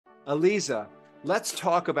Aliza, let's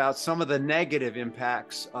talk about some of the negative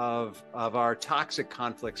impacts of our toxic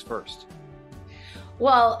conflicts first.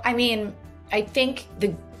 Well, I mean, I think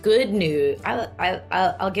the good news,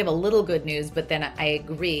 I'll give a little good news, but then I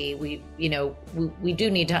agree. We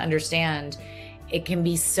do need to understand it can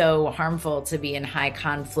be so harmful to be in high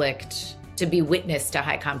conflict, to be witness to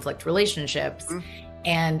high conflict relationships. Mhm.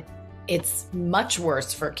 And it's much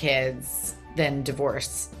worse for kids than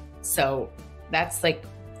divorce. So that's like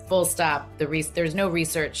full stop. There's no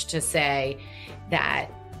research to say that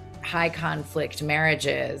high conflict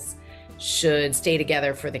marriages should stay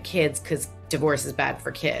together for the kids because divorce is bad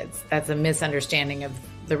for kids. That's a misunderstanding of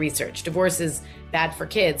the research. Divorce is bad for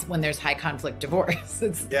kids when there's high conflict divorce.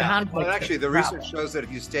 It's Yeah. conflict. Well, actually, the problem. research shows that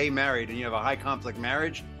if you stay married and you have a high conflict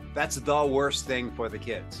marriage, that's the worst thing for the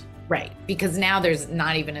kids. Right. Because now there's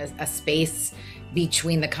not even a space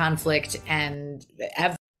between the conflict and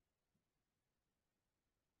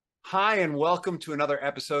Hi, and welcome to another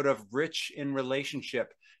episode of Rich in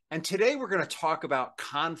Relationship. And today we're going to talk about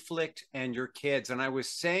conflict and your kids. And I was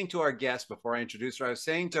saying to our guest before I introduced her, I was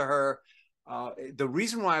saying to her, the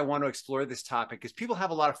reason why I want to explore this topic is people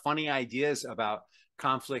have a lot of funny ideas about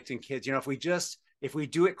conflict and kids. You know, if we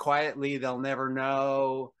do it quietly, they'll never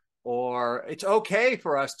know, or it's okay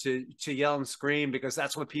for us to yell and scream because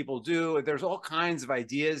that's what people do. There's all kinds of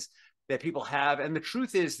ideas that people have. And the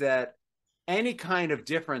truth is that any kind of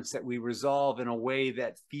difference that we resolve in a way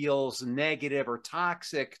that feels negative or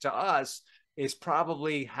toxic to us is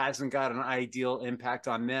probably hasn't got an ideal impact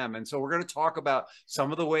on them. And so we're going to talk about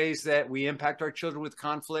some of the ways that we impact our children with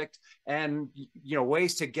conflict and,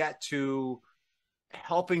 ways to get to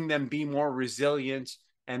helping them be more resilient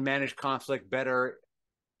and manage conflict better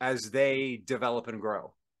as they develop and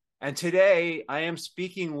grow. And today I am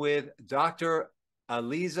speaking with Dr.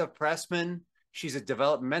 Aliza Pressman. She's a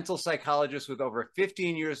developmental psychologist with over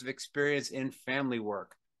 15 years of experience in family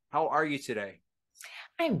work. How are you today?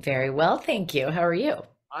 I'm very well, thank you. How are you?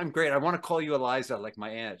 I'm great. I want to call you Eliza like my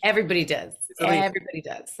aunt. Everybody does. It's Aliza. Everybody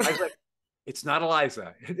does. I was like, it's not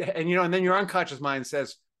Eliza. And then your unconscious mind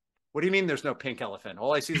says, what do you mean there's no pink elephant?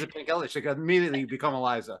 All I see is a pink elephant. She goes, immediately you become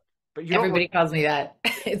Eliza. But Everybody calls me that.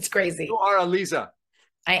 It's crazy. You are Aliza.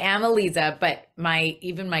 I am Aliza, but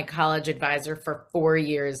even my college advisor for 4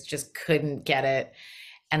 years just couldn't get it.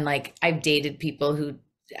 And like I've dated people who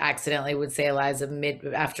accidentally would say Eliza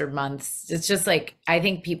after months. It's just like I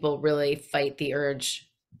think people really fight the urge,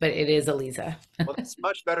 but it is Aliza. Well, it's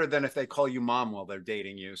much better than if they call you mom while they're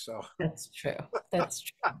dating you. So That's true. That's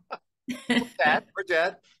true. we're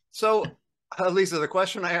dead. So Lisa, the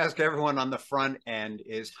question I ask everyone on the front end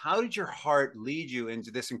is, how did your heart lead you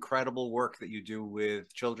into this incredible work that you do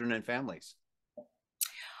with children and families?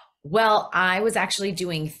 Well, I was actually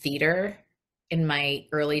doing theater in my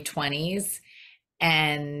early 20s.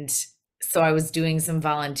 And so I was doing some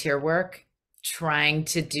volunteer work, trying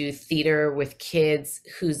to do theater with kids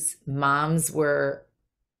whose moms were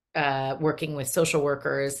working with social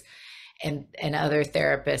workers and other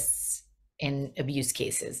therapists in abuse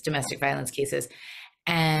cases, domestic violence cases.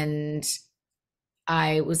 And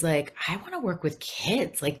I was like, I want to work with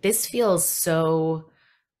kids. Like this feels so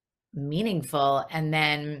meaningful. And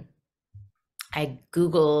then I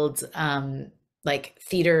Googled like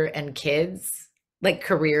theater and kids, like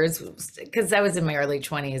careers, because I was in my early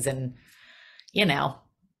 20s and,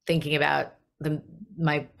 thinking about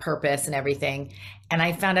my purpose and everything. And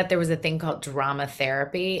I found out there was a thing called drama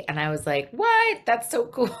therapy. And I was like, what? That's so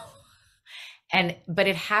cool. But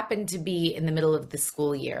it happened to be in the middle of the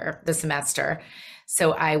school year, the semester.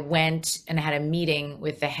 So I went and had a meeting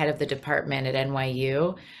with the head of the department at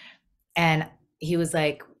NYU. And he was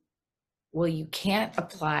like, well, you can't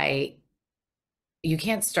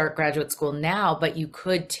start graduate school now, but you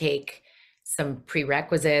could take some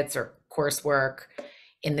prerequisites or coursework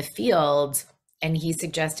in the field. And he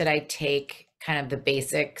suggested I take kind of the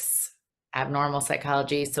basics, abnormal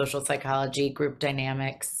psychology, social psychology, group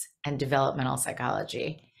dynamics, and developmental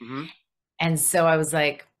psychology. Mm-hmm. And so I was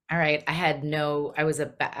like, all right,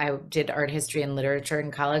 I did art history and literature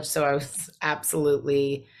in college. So I was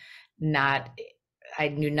absolutely I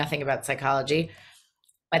knew nothing about psychology.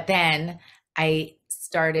 But then I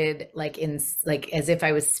started as if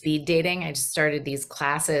I was speed dating. I just started these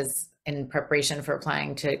classes in preparation for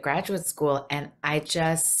applying to graduate school. And I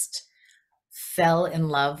just fell in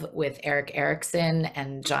love with Eric Erickson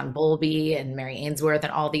and John Bowlby and Mary Ainsworth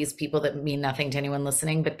and all these people that mean nothing to anyone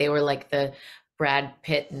listening, but they were like the Brad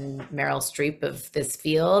Pitt and Meryl Streep of this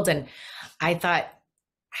field. And I thought,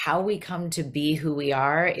 how we come to be who we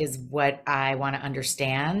are is what I want to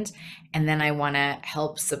understand. And then I want to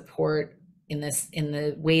help support in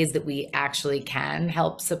the ways that we actually can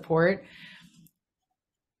help support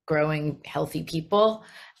growing healthy people.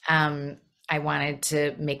 Um, I wanted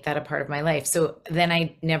to make that a part of my life. So then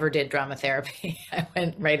I never did drama therapy. I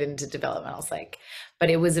went right into developmental psych. But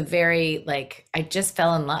it was a very, like, I just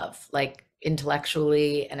fell in love, like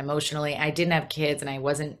intellectually and emotionally. I didn't have kids and I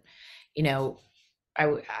wasn't, you know,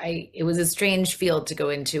 it was a strange field to go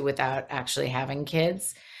into without actually having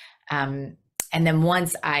kids. Um, and then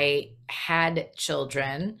once I had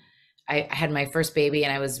children, I had my first baby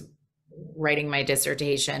and I was writing my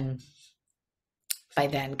dissertation by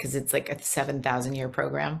then because it's like a 7,000 year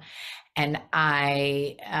program. And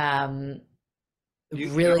I You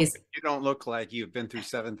really, don't look like you've been through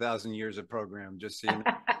 7,000 years of program, just so you know.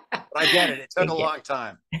 But I get it. It took a thank you. long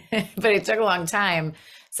time. But it took a long time.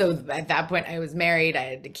 So at that point, I was married. I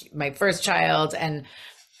had my first child, and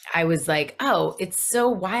I was like, oh, it's so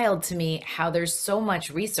wild to me how there's so much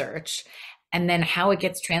research and then how it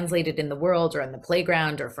gets translated in the world or on the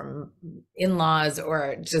playground or from in-laws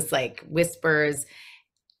or just like whispers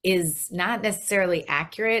is not necessarily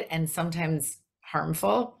accurate and sometimes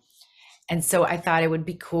harmful. And so I thought it would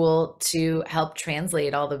be cool to help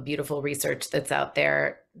translate all the beautiful research that's out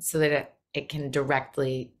there so that it can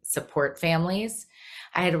directly support families.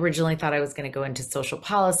 I had originally thought I was going to go into social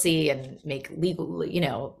policy and make legal,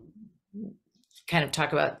 kind of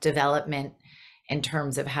talk about development in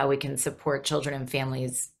terms of how we can support children and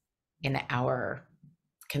families in our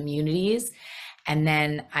communities. And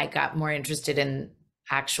then I got more interested in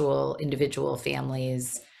actual individual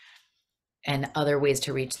families and other ways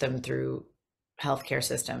to reach them through healthcare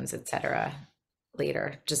systems, et cetera,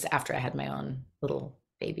 later, just after I had my own little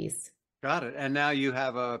babies. Got it. And now you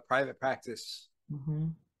have a private practice. Mm-hmm.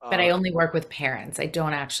 But I Uh, only work with parents.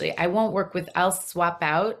 I won't work with, I'll swap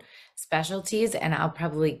out specialties and I'll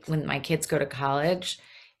probably, when my kids go to college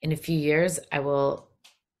in a few years, I will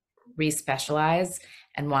respecialize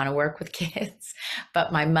and want to work with kids.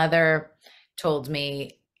 But my mother told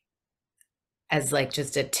me, as like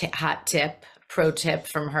just a hot tip, pro tip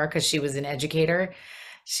from her, because she was an educator,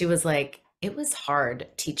 she was like, it was hard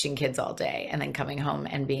teaching kids all day and then coming home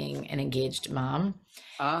and being an engaged mom.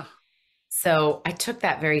 uh, So I took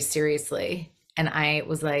that very seriously. And I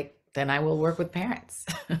was like, then I will work with parents.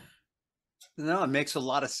 no, it makes a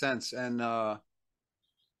lot of sense. And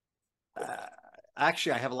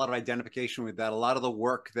actually, I have a lot of identification with that. A lot of the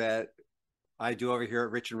work that I do over here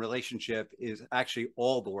at Rich in Relationship is actually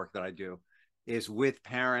all the work that I do is with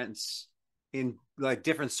parents in like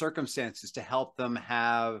different circumstances to help them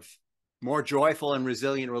have more joyful and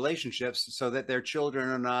resilient relationships so that their children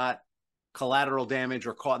are not collateral damage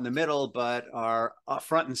or caught in the middle, but are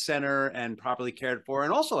front and center and properly cared for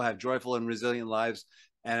and also have joyful and resilient lives.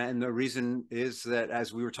 And the reason is that,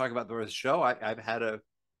 as we were talking about the show, I've had a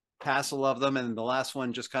passel of them, and the last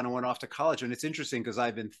one just kind of went off to college. And it's interesting because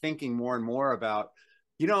I've been thinking more and more about,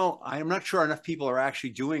 I'm not sure enough people are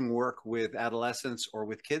actually doing work with adolescents or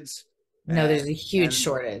with kids, No, and, there's a huge and they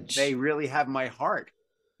shortage. really have my heart,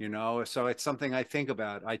 so it's something I think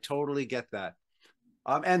about. I totally get that.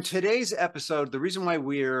 And today's episode, the reason why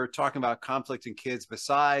we're talking about conflict in kids,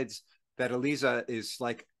 besides that Aliza is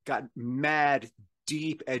like got mad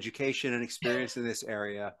deep education and experience in this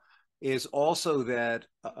area, is also that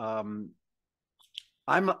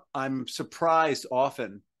I'm surprised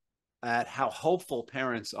often at how hopeful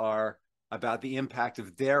parents are about the impact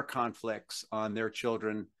of their conflicts on their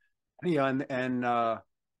children. And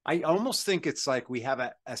I almost think it's like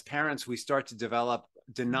as parents, we start to develop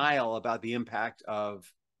denial about the impact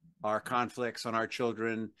of our conflicts on our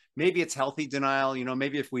children. Maybe it's healthy denial.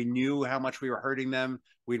 Maybe if we knew how much we were hurting them,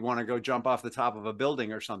 we'd want to go jump off the top of a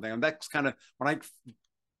building or something. And that's kind of when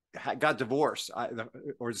I got divorced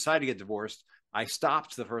or decided to get divorced. I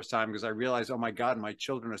stopped the first time because I realized, oh my God, my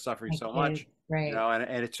children are suffering My so kids, much, right.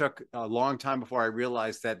 and it took a long time before I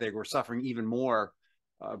realized that they were suffering even more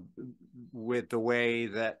uh, with the way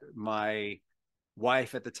that my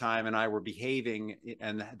wife at the time and I were behaving,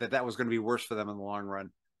 and that was going to be worse for them in the long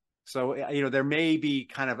run. So, there may be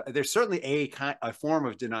there's certainly a form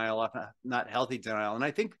of denial, not healthy denial. And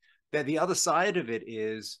I think that the other side of it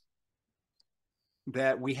is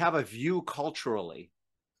that we have a view culturally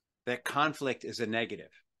that conflict is a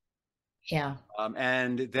negative. Yeah.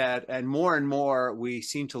 And more and more we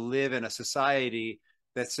seem to live in a society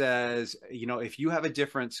that says, if you have a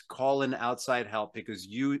difference, call in outside help because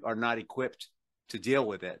you are not equipped to deal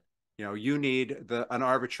with it. You need an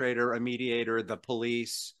arbitrator, a mediator, the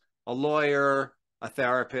police, a lawyer, a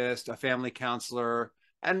therapist, a family counselor.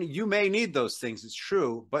 And you may need those things, it's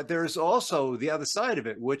true, but there's also the other side of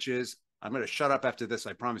it, which is I'm going to shut up after this.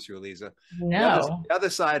 I promise you, Aliza. No. The other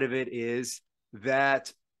side of it is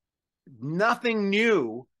that nothing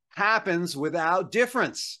new happens without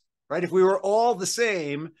difference, right? If we were all the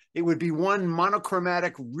same, it would be one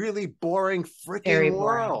monochromatic, really boring Very freaking boring.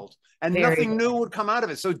 world. And Very nothing new boring. would come out of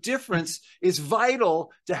it. So difference is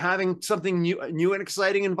vital to having something new and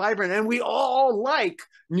exciting and vibrant. And we all like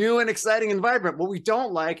new and exciting and vibrant. What we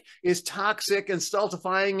don't like is toxic and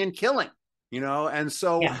stultifying and killing, And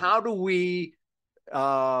so Yeah. how do we,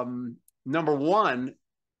 number one,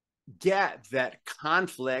 get that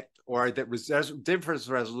conflict or that difference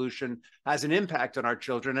resolution has an impact on our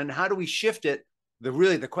children, and how do we shift it?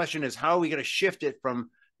 The question is, how are we going to shift it from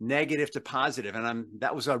negative to positive? And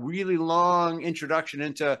that was a really long introduction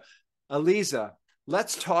into Aliza.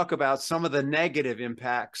 Let's talk about some of the negative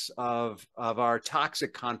impacts of our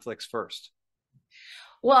toxic conflicts first.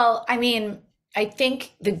 Well, I mean, I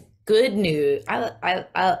think the good news,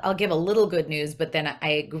 I'll give a little good news, but then I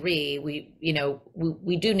agree.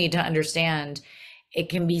 We do need to understand it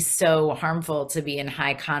can be so harmful to be in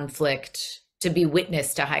high conflict, to be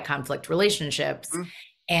witness to high conflict relationships. Mm-hmm.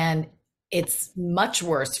 And it's much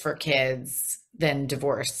worse for kids than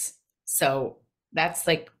divorce. So that's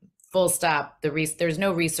like full stop. There's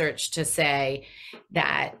no research to say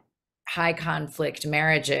that high conflict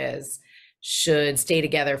marriages should stay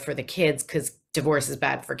together for the kids because divorce is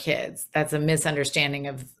bad for kids. That's a misunderstanding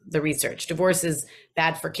of the research. Divorce is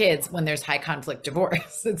bad for kids when there's high conflict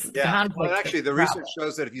divorce. It's conflict. Well, actually, the research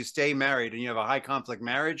shows that if you stay married and you have a high conflict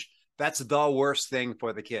marriage, that's the worst thing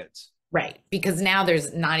for the kids. Right. Because now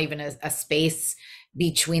there's not even a space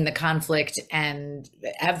between the conflict and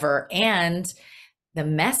ever. And the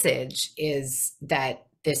message is that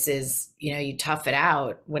this is, you tough it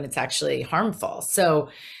out when it's actually harmful. So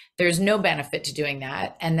there's no benefit to doing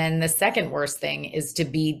that. And then the second worst thing is to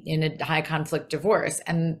be in a high conflict divorce.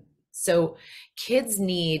 And so kids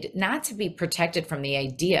need not to be protected from the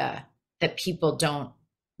idea that people don't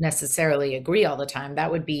necessarily agree all the time.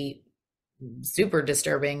 That would be super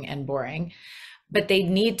disturbing and boring. But they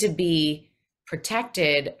need to be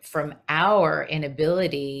protected from our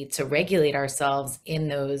inability to regulate ourselves in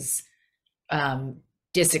those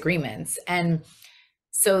disagreements. And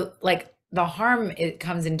so like the harm, it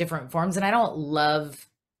comes in different forms. And I don't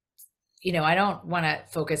want to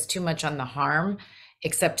focus too much on the harm,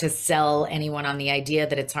 except to sell anyone on the idea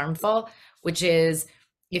that it's harmful, which is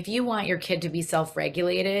if you want your kid to be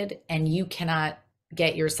self-regulated and you cannot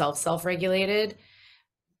get yourself self-regulated,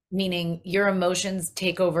 meaning your emotions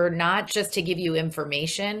take over, not just to give you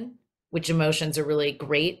information, which emotions are really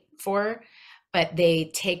great for, but they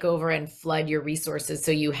take over and flood your resources so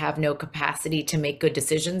you have no capacity to make good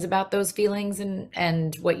decisions about those feelings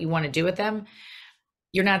and what you want to do with them.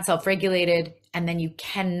 You're not self-regulated, and then you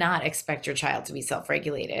cannot expect your child to be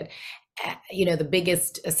self-regulated. The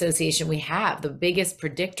biggest association we have, the biggest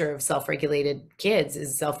predictor of self-regulated kids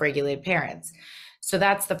is self-regulated parents. So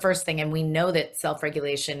that's the first thing. And we know that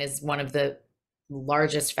self-regulation is one of the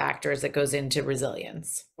largest factors that goes into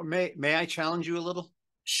resilience. Well, may I challenge you a little?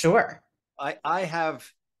 Sure. I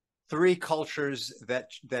have 3 cultures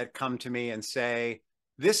that come to me and say,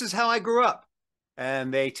 this is how I grew up.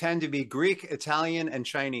 And they tend to be Greek, Italian, and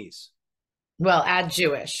Chinese. Well, add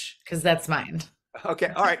Jewish, because that's mine. Okay.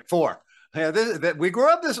 All right. 4. We grew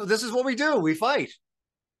up this is what we do. We fight.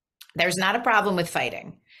 There's not a problem with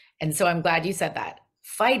fighting. And so I'm glad you said that.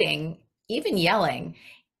 Fighting, even yelling,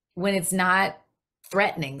 when it's not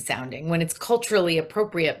threatening sounding, when it's culturally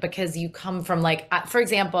appropriate, because you come from for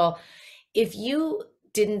example, if you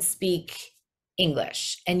didn't speak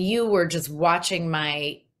English and you were just watching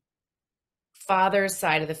my father's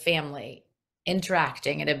side of the family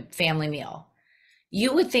interacting at a family meal,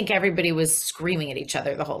 you would think everybody was screaming at each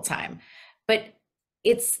other the whole time. But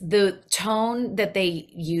it's the tone that they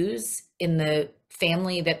use in the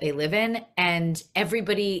family that they live in, and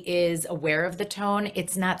everybody is aware of the tone.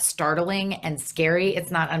 It's not startling and scary.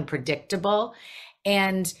 It's not unpredictable.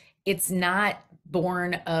 And it's not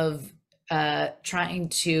born of trying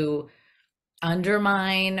to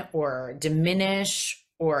undermine or diminish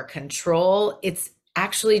or control. It's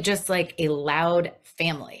actually just like a loud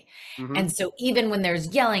family. Mm-hmm. And so even when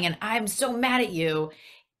there's yelling and I'm so mad at you,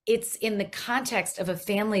 it's in the context of a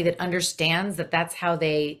family that understands that that's how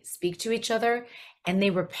they speak to each other and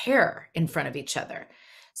they repair in front of each other.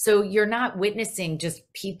 So you're not witnessing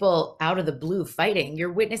just people out of the blue fighting.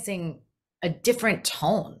 You're witnessing a different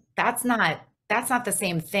tone. That's not the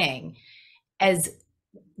same thing as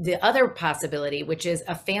the other possibility, which is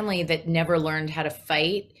a family that never learned how to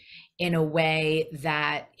fight in a way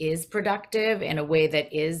that is productive, in a way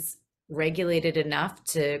that is regulated enough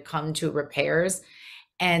to come to repairs.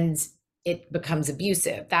 And it becomes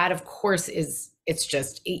abusive. That, of course, it's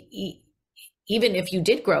just, even if you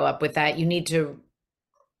did grow up with that, you need to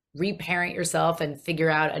reparent yourself and figure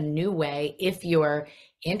out a new way if you're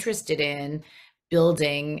interested in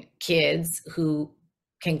building kids who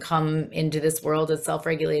can come into this world as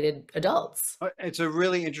self-regulated adults. It's a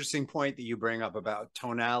really interesting point that you bring up about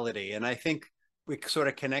tonality. And I think it sort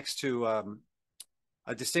of connects to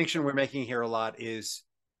a distinction we're making here a lot is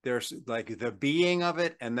there's like the being of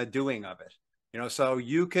it and the doing of it. So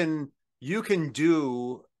you can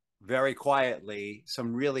do very quietly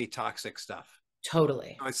some really toxic stuff.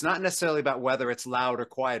 Totally. So it's not necessarily about whether it's loud or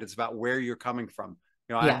quiet. It's about where you're coming from.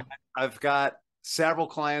 Yeah. I've got several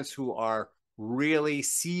clients who are really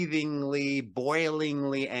seethingly,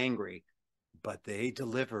 boilingly angry, but they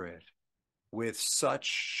deliver it with such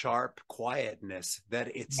sharp quietness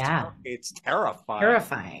that Yeah. it's terrifying.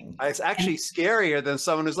 Terrifying. It's actually And scarier than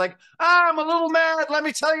someone who's like, I'm a little mad. Let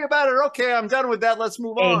me tell you about it. Okay, I'm done with that. Let's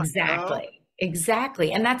move on. exactly.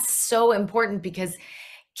 Exactly. And that's so important because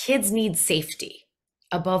kids need safety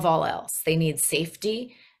above all else. They need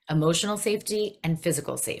safety, emotional safety, and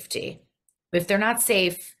physical safety. If they're not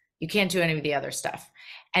safe, you can't do any of the other stuff.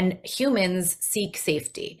 And humans seek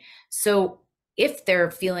safety. So if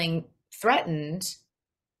they're feeling threatened,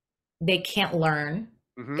 they can't learn.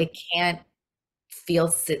 Mm-hmm. They can't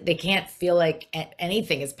feel like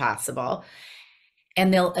anything is possible,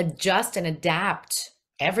 and they'll adjust and adapt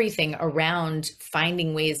everything around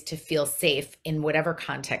finding ways to feel safe in whatever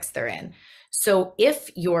context they're in. So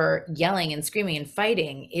if your yelling and screaming and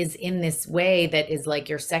fighting is in this way that is like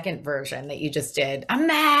your second version that you just did, I'm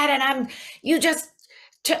mad and you just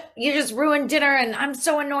you just ruined dinner and I'm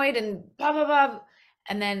so annoyed and blah blah blah,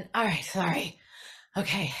 and then all right, sorry,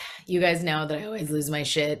 okay, you guys know that I always lose my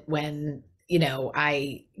shit when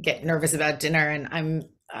I get nervous about dinner, and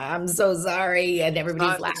I'm so sorry, and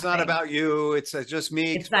everybody's It's not laughing. about you. It's just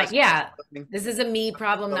me It's not, expressing yeah, something. this is a me It's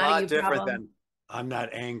problem, a not a lot you different problem. than I'm not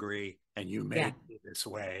angry and you Yeah, made me this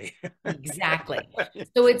way. exactly.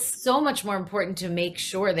 So it's so much more important to make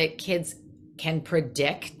sure that kids can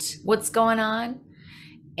predict what's going on.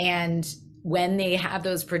 And when they have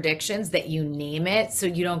those predictions, that you name it so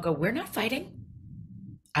you don't go, we're not fighting.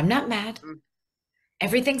 I'm not mad.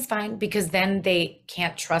 Everything's fine, because then they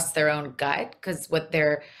can't trust their own gut, because what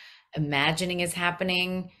they're imagining is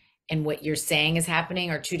happening and what you're saying is happening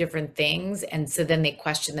are two different things. And so then they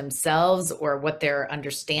question themselves or what their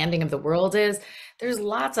understanding of the world is. There's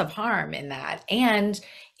lots of harm in that. And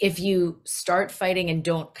if you start fighting and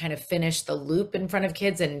don't kind of finish the loop in front of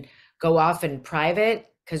kids and go off in private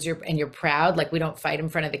because you're proud, like we don't fight in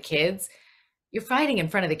front of the kids, you're fighting in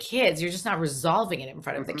front of the kids. You're just not resolving it in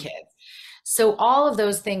front of the Mhm. kids. So all of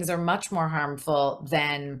those things are much more harmful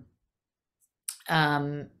than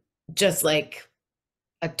um, just like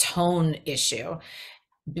a tone issue.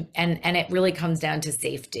 And it really comes down to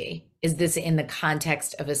safety. Is this in the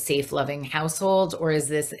context of a safe, loving household, or is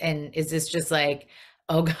this just like,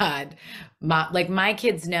 oh God, my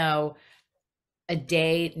kids know a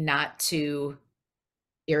day not to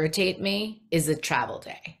irritate me is a travel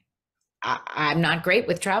day. I'm not great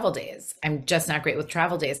with travel days. I'm just not great with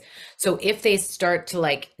travel days. So if they start to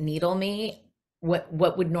like needle me,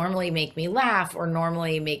 what would normally make me laugh or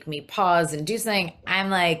normally make me pause and do something, I'm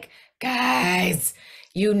like, guys,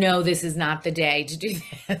 this is not the day to do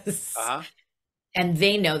this. Uh-huh. And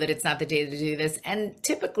they know that it's not the day to do this. And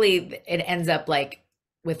typically it ends up like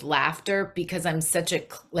with laughter because I'm such a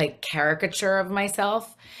like caricature of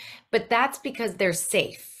myself. But that's because they're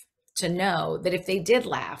safe to know that if they did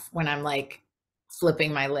laugh when I'm like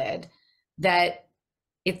flipping my lid, that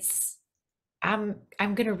it's I'm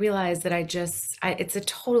going to realize that it's a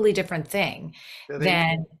totally different thing So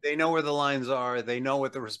than they know where the lines are. They know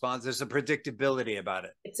what the response. There's a predictability about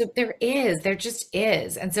it. there just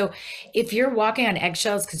is. And so if you're walking on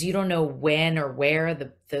eggshells because you don't know when or where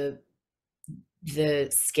the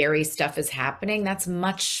scary stuff is happening, that's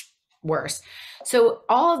much worse. So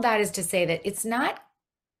all of that is to say that it's not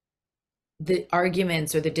the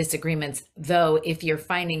arguments or the disagreements, though, if you're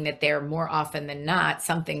finding that they're more often than not,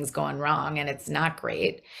 something's going wrong and it's not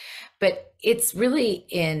great. But it's really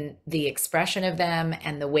in the expression of them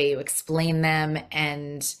and the way you explain them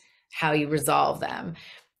and how you resolve them.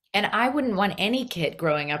 And I wouldn't want any kid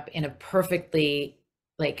growing up in a perfectly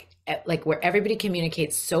like where everybody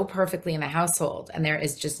communicates so perfectly in the household and there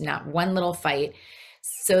is just not one little fight,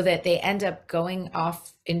 so that they end up going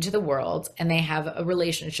off into the world and they have a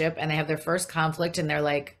relationship and they have their first conflict and they're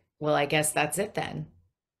like, well, I guess that's it then.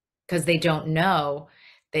 Because they don't know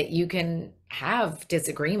that you can have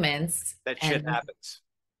disagreements That shit and happens.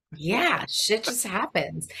 Yeah, shit just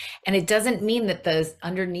happens. And it doesn't mean that the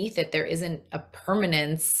underneath it there isn't a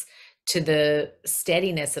permanence to the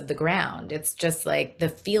steadiness of the ground. It's just like the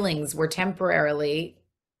feelings were temporarily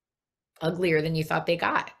uglier than you thought they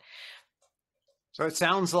got. So it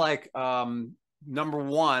sounds like number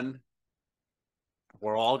one,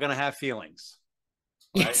 we're all going to have feelings,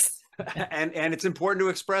 right? Yes. And it's important to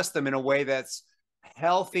express them in a way that's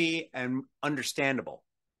healthy and understandable.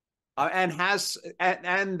 And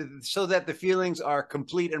so that the feelings are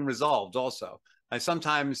complete and resolved also. And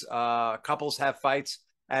sometimes couples have fights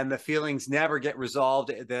and the feelings never get resolved.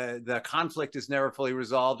 The conflict is never fully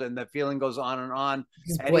resolved and the feeling goes on and on.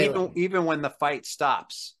 It's And even boiling. even when the fight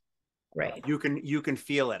stops, Right. you can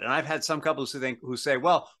feel it. And I've had some couples who say,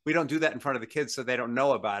 well, we don't do that in front of the kids so they don't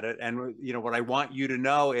know about it. And what I want you to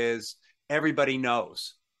know is everybody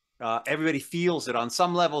knows. Everybody feels it on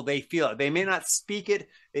some level. They feel it. They may not speak it.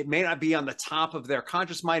 It may not be on the top of their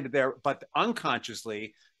conscious mind there, but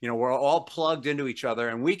unconsciously, we're all plugged into each other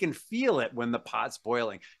and we can feel it when the pot's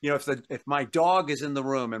boiling. If my dog is in the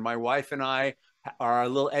room and my wife and I are a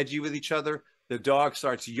little edgy with each other, the dog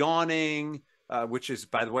starts yawning, which is,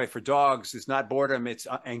 by the way, for dogs, is not boredom, it's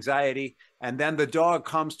anxiety. And then the dog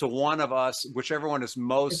comes to one of us, whichever one is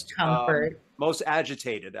Discomfort. most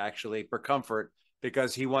agitated, actually, for comfort,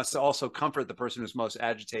 because he wants to also comfort the person who's most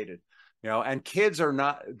agitated. And kids are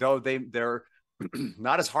not, though they're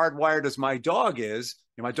not as hardwired as my dog is.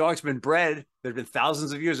 My dog's been bred. There've been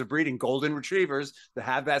thousands of years of breeding golden retrievers to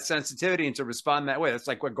have that sensitivity and to respond that way. That's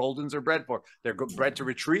like what goldens are bred for. They're bred to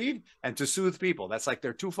retrieve and to soothe people. That's like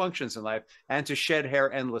their two functions in life. And to shed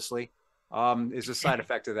hair endlessly is a side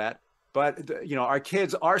effect of that. But our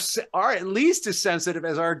kids are at least as sensitive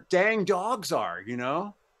as our dang dogs are.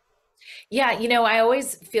 Yeah, I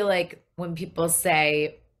always feel like when people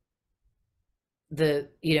say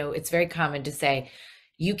it's very common to say,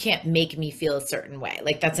 you can't make me feel a certain way.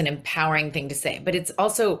 Like that's an empowering thing to say, but it's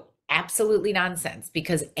also absolutely nonsense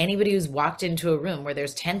because anybody who's walked into a room where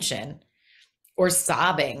there's tension or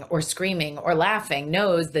sobbing or screaming or laughing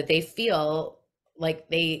knows that they feel like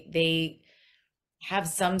they have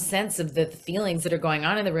some sense of the feelings that are going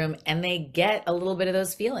on in the room and they get a little bit of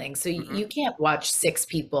those feelings. So Mm-hmm. you can't watch six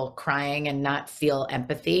people crying and not feel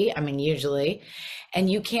empathy. I mean, usually. And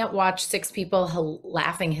you can't watch six people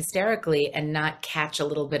laughing hysterically and not catch a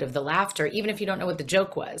little bit of the laughter, even if you don't know what the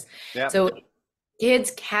joke was. Yeah. So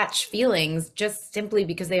kids catch feelings just simply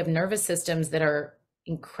because they have nervous systems that are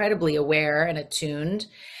incredibly aware and attuned.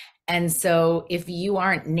 And so if you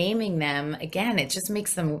aren't naming them, again, it just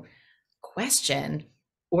makes them question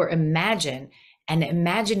or imagine. And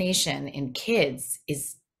imagination in kids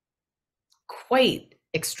is quite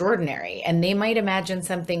extraordinary. And they might imagine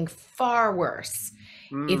something far worse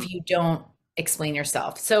Mm. if you don't explain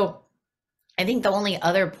yourself. So I think the only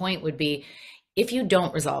other point would be if you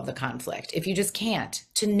don't resolve the conflict, if you just can't,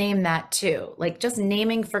 to name that too. Like just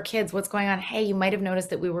naming for kids what's going on. Hey, you might have noticed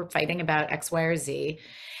that we were fighting about X, Y, or Z.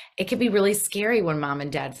 It can be really scary when mom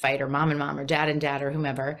and dad fight, or mom and mom, or dad and dad, or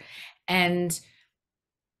whomever. And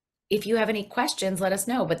if you have any questions, let us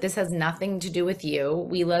know. But this has nothing to do with you.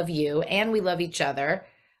 We love you and we love each other,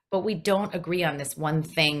 but we don't agree on this one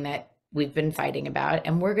thing that we've been fighting about,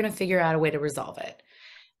 and we're going to figure out a way to resolve it.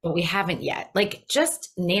 But we haven't yet. Like,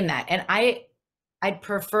 just name that. And I'd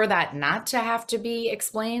prefer that not to have to be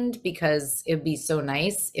explained because it'd be so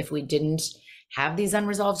nice if we didn't have these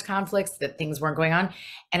unresolved conflicts, that things weren't going on.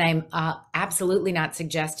 And I'm absolutely not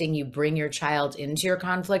suggesting you bring your child into your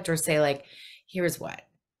conflict or say, like, here's what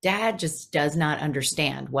dad just does not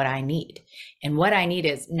understand what I need. And what I need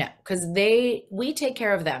is no, because we take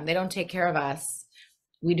care of them. They don't take care of us.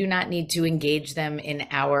 We do not need to engage them in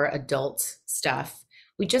our adult stuff.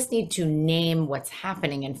 We just need to name what's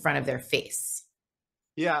happening in front of their face.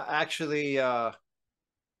 Yeah, actually, one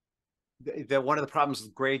of the problems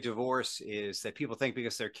with gray divorce is that people think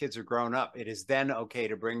because their kids are grown up, it is then okay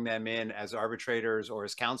to bring them in as arbitrators or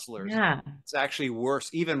as counselors. Yeah. It's actually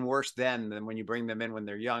worse, even worse then than when you bring them in when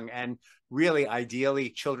they're young. And really,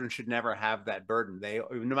 ideally, children should never have that burden.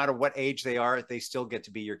 No matter what age they are, they still get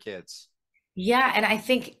to be your kids. Yeah, and I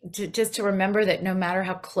think just to remember that no matter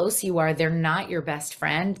how close you are, they're not your best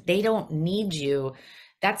friend. They don't need you.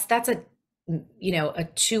 That's a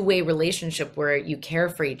two-way relationship where you care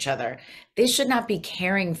for each other. They should not be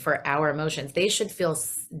caring for our emotions. They should feel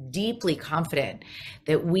deeply confident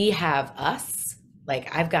that we have us.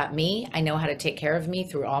 Like I've got me. I know how to take care of me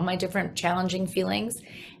through all my different challenging feelings,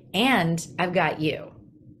 and I've got you.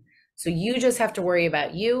 So you just have to worry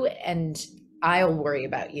about you and I'll worry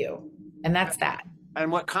about you. And that's that.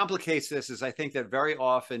 And what complicates this is I think that very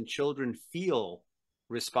often children feel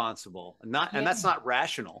responsible. And Yeah. that's not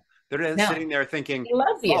rational. They're No, sitting there thinking, they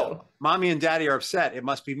love oh, you. mommy and daddy are upset. It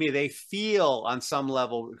must be me. They feel on some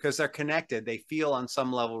level, because they're connected, they feel on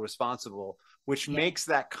some level responsible, which Yeah. makes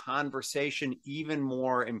that conversation even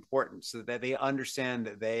more important so that they understand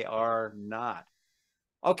that they are not.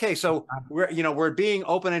 Okay, so we're being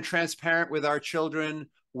open and transparent with our children.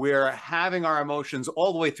 We're having our emotions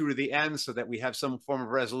all the way through to the end so that we have some form of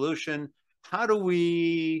resolution. How do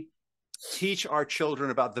we teach our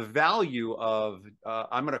children about the value of,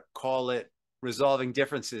 I'm going to call it resolving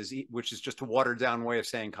differences, which is just a watered down way of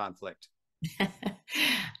saying conflict?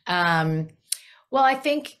 um, well, I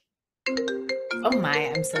think, oh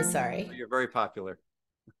my, I'm so sorry. You're very popular.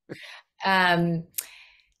 Um,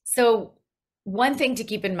 so one thing to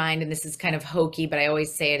keep in mind, and this is kind of hokey, but I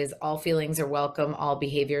always say it, is all feelings are welcome, all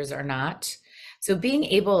behaviors are not. So being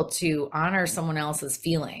able to honor someone else's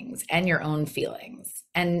feelings and your own feelings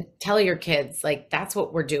and tell your kids, like, that's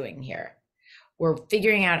what we're doing here. We're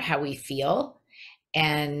figuring out how we feel,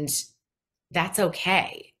 and that's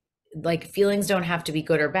okay. Like, feelings don't have to be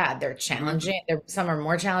good or bad. They're Mm-hmm. challenging. Some are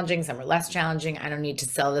more challenging, some are less challenging. I don't need to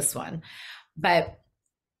sell this one. But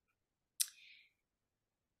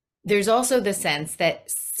there's also the sense that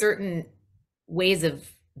certain ways of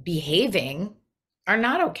behaving are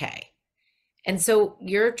not okay. And so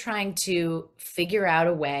you're trying to figure out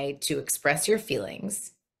a way to express your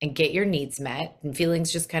feelings and get your needs met. And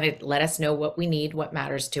feelings just kind of let us know what we need, what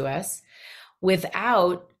matters to us,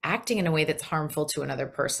 without acting in a way that's harmful to another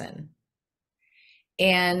person.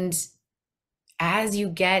 And as you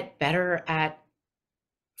get better at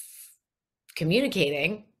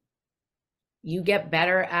communicating, you get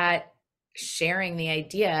better at sharing the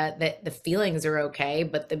idea that the feelings are okay,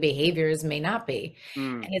 but the behaviors may not be.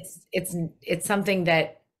 Mm. And it's something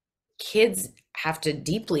that kids have to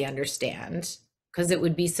deeply understand, because it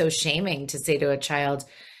would be so shaming to say to a child,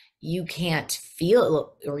 you can't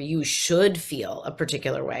feel or you should feel a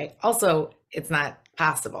particular way. Also, it's not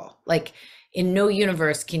possible. Like, in no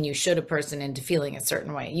universe can you should a person into feeling a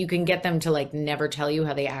certain way. You can get them to, like, never tell you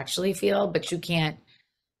how they actually feel, but you can't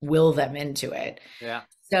will them into it. Yeah.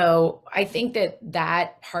 So I think that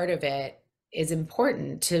that part of it is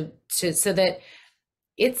important to so that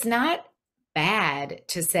it's not bad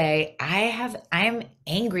to say, I'm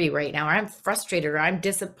angry right now, or I'm frustrated, or I'm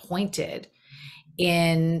disappointed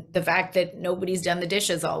in the fact that nobody's done the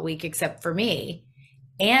dishes all week except for me.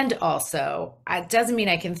 And also, it doesn't mean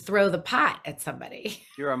I can throw the pot at somebody.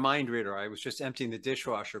 You're a mind reader. I was just emptying the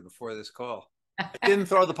dishwasher before this call. I didn't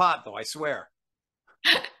throw the pot, though, I swear.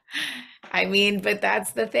 I mean, but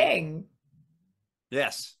that's the thing.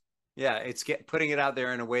 Yes. Yeah, it's putting it out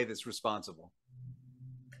there in a way that's responsible.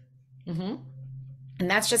 Mm-hmm. And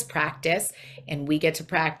that's just practice. And we get to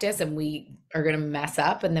practice, and we are going to mess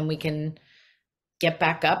up, and then we can get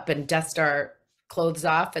back up and dust our clothes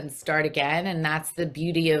off and start again. And that's the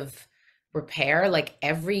beauty of repair. Like,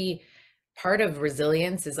 every part of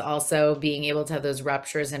resilience is also being able to have those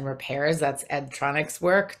ruptures and repairs. That's Ed Tronick's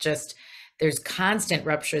work. Just, there's constant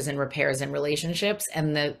ruptures and repairs in relationships.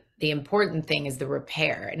 And the important thing is the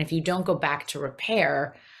repair. And if you don't go back to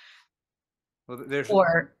repair, Well,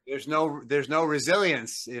 or there's no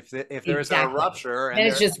resilience if there isn't a exactly, rupture, and then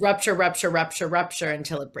it's there. just rupture, rupture, rupture, rupture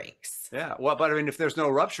until it breaks. Yeah, well, but I mean, if there's no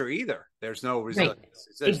rupture either, there's no Right. resilience.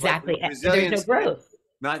 Exactly. There's no Resilience growth.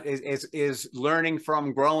 not is learning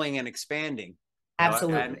from growing and expanding. And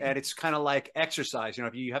Absolutely. it's kind of like exercise.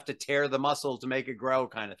 If you have to tear the muscle to make it grow,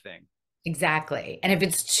 kind of thing. Exactly. And if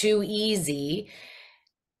it's too easy,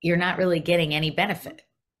 you're not really getting any benefit.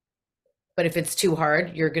 But if it's too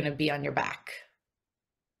hard, you're going to be on your back.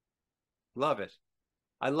 Love it.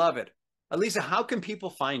 I love it. Aliza, how can people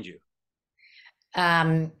find you?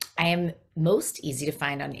 I am most easy to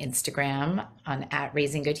find on Instagram on at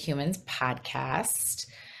Raising Good Humans podcast.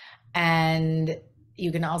 And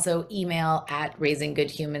you can also email at Raising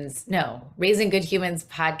Good Humans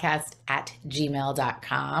podcast at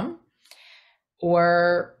gmail.com,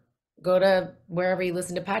 or go to wherever you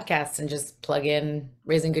listen to podcasts and just plug in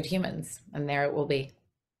Raising Good Humans, and there it will be.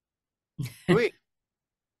 Sweet.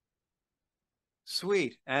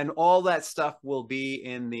 Sweet. And all that stuff will be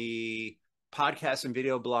in the podcast and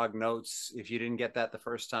video blog notes if you didn't get that the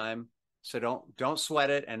first time. So don't sweat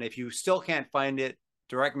it. And if you still can't find it,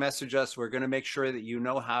 direct message us. We're going to make sure that you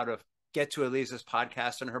know how to get to Aliza's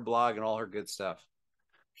podcast and her blog and all her good stuff.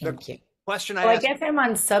 Thank you. Question I guess I'm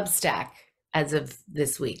on Substack as of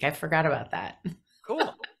this week. I forgot about that.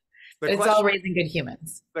 Cool. But it's all Raising Good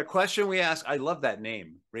Humans. The question we ask, I love that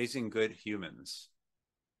name, Raising Good Humans.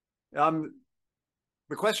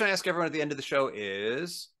 The question I ask everyone at the end of the show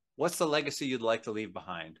is, what's the legacy you'd like to leave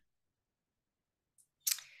behind?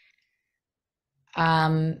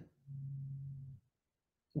 Um,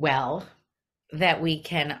 well, that we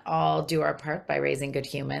can all do our part by raising good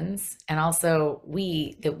humans, and also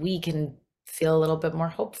we can feel a little bit more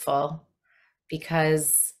hopeful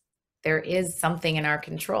because there is something in our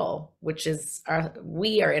control, which is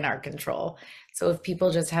we are in our control. So if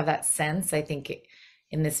people just have that sense, I think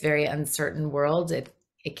in this very uncertain world,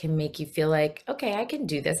 it can make you feel like, okay, I can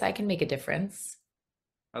do this. I can make a difference.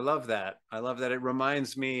 I love that. I love that. It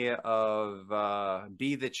reminds me of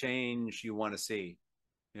be the change you want to see.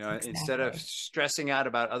 You know, instead of Exactly. stressing out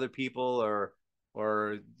about other people or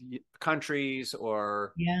countries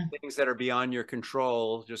or Yeah. things that are beyond your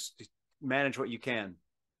control, just manage what you can.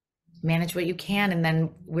 Manage what you can, and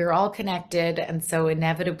then we're all connected, and so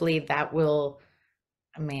inevitably that will,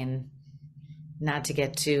 I mean, not to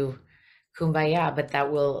get too kumbaya, but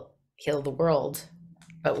that will heal the world.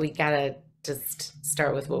 But we gotta just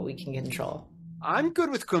start with what we can control. I'm good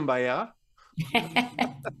with kumbaya.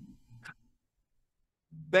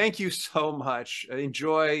 Thank you so much.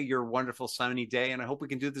 Enjoy your wonderful sunny day, and I hope we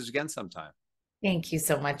can do this again sometime. Thank you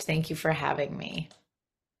so much. Thank you for having me.